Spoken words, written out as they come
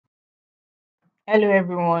Hello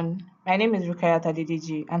everyone, my name is Rukayat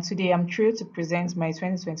Adedeji and today I'm thrilled to present my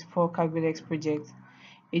 2024 KaggleX project,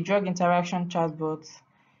 a drug interaction chatbot.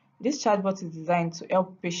 This chatbot is designed to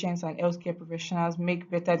help patients and healthcare professionals make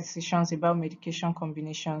better decisions about medication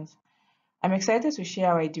combinations. I'm excited to share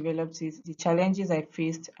how I developed it, the challenges I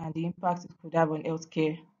faced, and the impact it could have on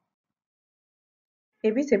healthcare. A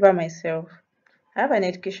bit about myself. I have an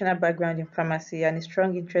educational background in pharmacy and a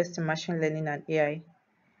strong interest in machine learning and AI.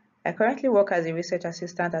 I currently work as a research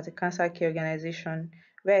assistant at a cancer care organization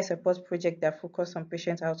where I support projects that focus on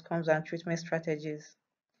patient outcomes and treatment strategies.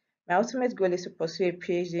 My ultimate goal is to pursue a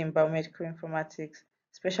PhD in biomedical informatics,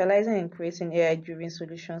 specializing in creating AI-driven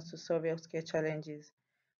solutions to solve healthcare challenges.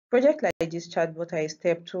 Projects like this chatbot are a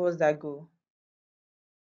step towards that goal.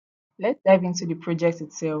 Let's dive into the project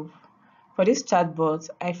itself. For this chatbot,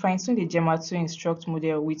 I fine-tuned the Gemma 2 instruct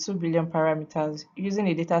model with 2 billion parameters using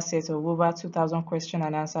a dataset of over 2,000 question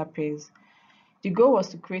and answer pairs. The goal was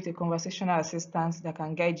to create a conversational assistant that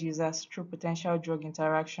can guide users through potential drug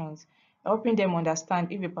interactions, helping them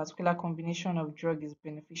understand if a particular combination of drug is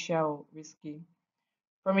beneficial or risky.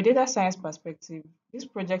 From a data science perspective, this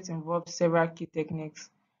project involved several key techniques.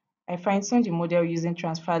 I fine-tuned the model using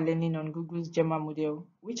transfer learning on Google's Gemma model,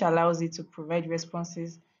 which allows it to provide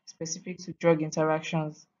responses specific to drug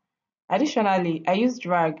interactions. Additionally, I used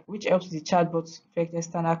RAG, which helps the chatbot to affect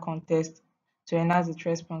external context to enhance its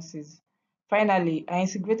responses. Finally, I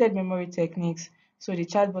integrated memory techniques so the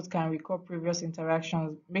chatbot can recall previous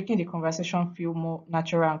interactions, making the conversation feel more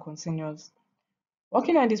natural and continuous.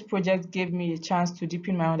 Working on this project gave me a chance to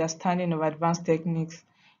deepen my understanding of advanced techniques.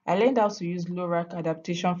 I learned how to use LoRA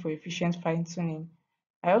adaptation for efficient fine-tuning.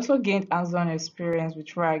 I also gained hands-on experience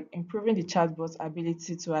with RAG, improving the chatbot's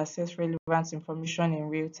ability to access relevant information in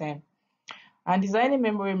real time. And designing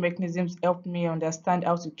memory mechanisms helped me understand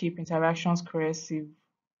how to keep interactions cohesive.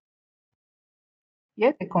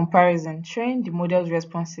 Here's a comparison showing the model's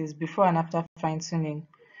responses before and after fine-tuning.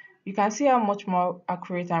 You can see how much more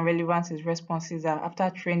accurate and relevant its responses are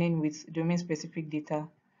after training with domain-specific data.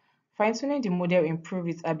 Fine-tuning the model improved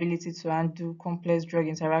its ability to handle complex drug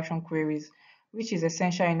interaction queries, which is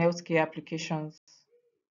essential in healthcare applications.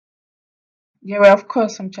 There were, of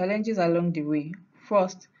course, some challenges along the way.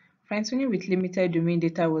 First, fine-tuning with limited domain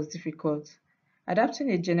data was difficult. Adapting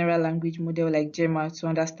a general language model like GEMA to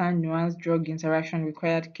understand nuanced drug interaction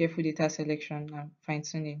required careful data selection and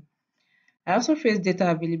fine-tuning. I also faced data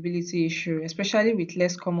availability issue, especially with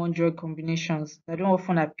less common drug combinations that don't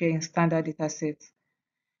often appear in standard datasets.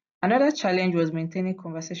 Another challenge was maintaining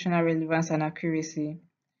conversational relevance and accuracy.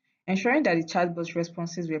 Ensuring that the chatbot's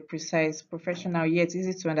responses were precise, professional, yet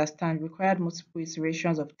easy to understand required multiple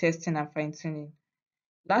iterations of testing and fine-tuning.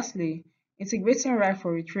 Lastly, integrating RAG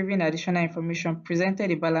for retrieving additional information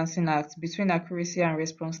presented a balancing act between accuracy and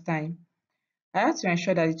response time. I had to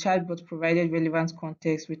ensure that the chatbot provided relevant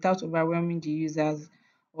context without overwhelming the users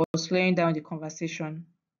or slowing down the conversation.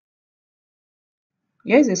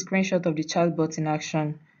 Here is a screenshot of the chatbot in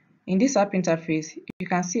action. In this app interface, you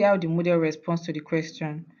can see how the model responds to the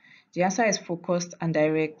question. The answer is focused and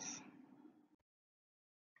direct.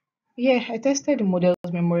 Yeah, I tested the model's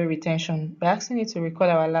memory retention by asking it to recall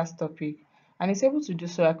our last topic, and it's able to do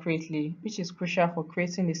so accurately, which is crucial for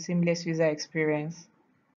creating a seamless user experience.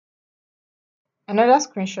 Another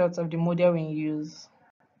screenshot of the model in use.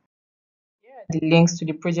 Here are the links to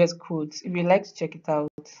the project codes if you'd like to check it out.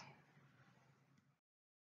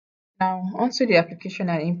 Now, onto the application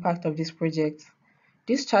and impact of this project.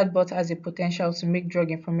 This chatbot has the potential to make drug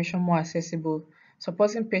information more accessible,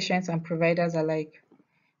 supporting patients and providers alike.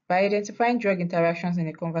 By identifying drug interactions in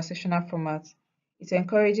a conversational format, it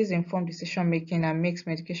encourages informed decision making and makes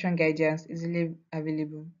medication guidance easily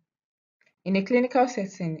available. In a clinical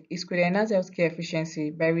setting, it could enhance healthcare efficiency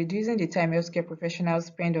by reducing the time healthcare professionals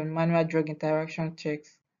spend on manual drug interaction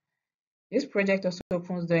checks. This project also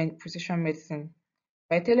opens door in precision medicine.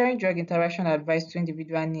 By tailoring drug interaction advice to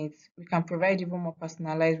individual needs, we can provide even more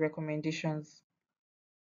personalized recommendations.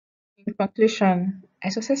 In conclusion, I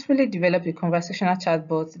successfully developed a conversational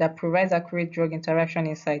chatbot that provides accurate drug interaction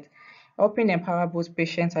insight, helping empower both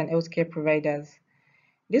patients and healthcare providers.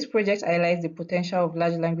 This project highlights the potential of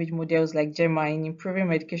large language models like Gemma in improving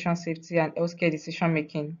medication safety and healthcare decision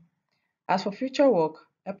making. As for future work,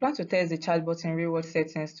 I plan to test the chatbot in real world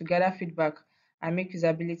settings to gather feedback and make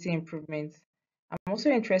usability improvements. I'm also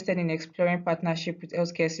interested in exploring partnership with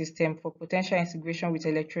healthcare systems for potential integration with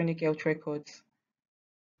electronic health records.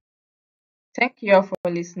 Thank you all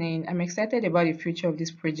for listening. I'm excited about the future of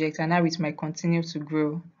this project and how it might continue to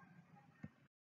grow.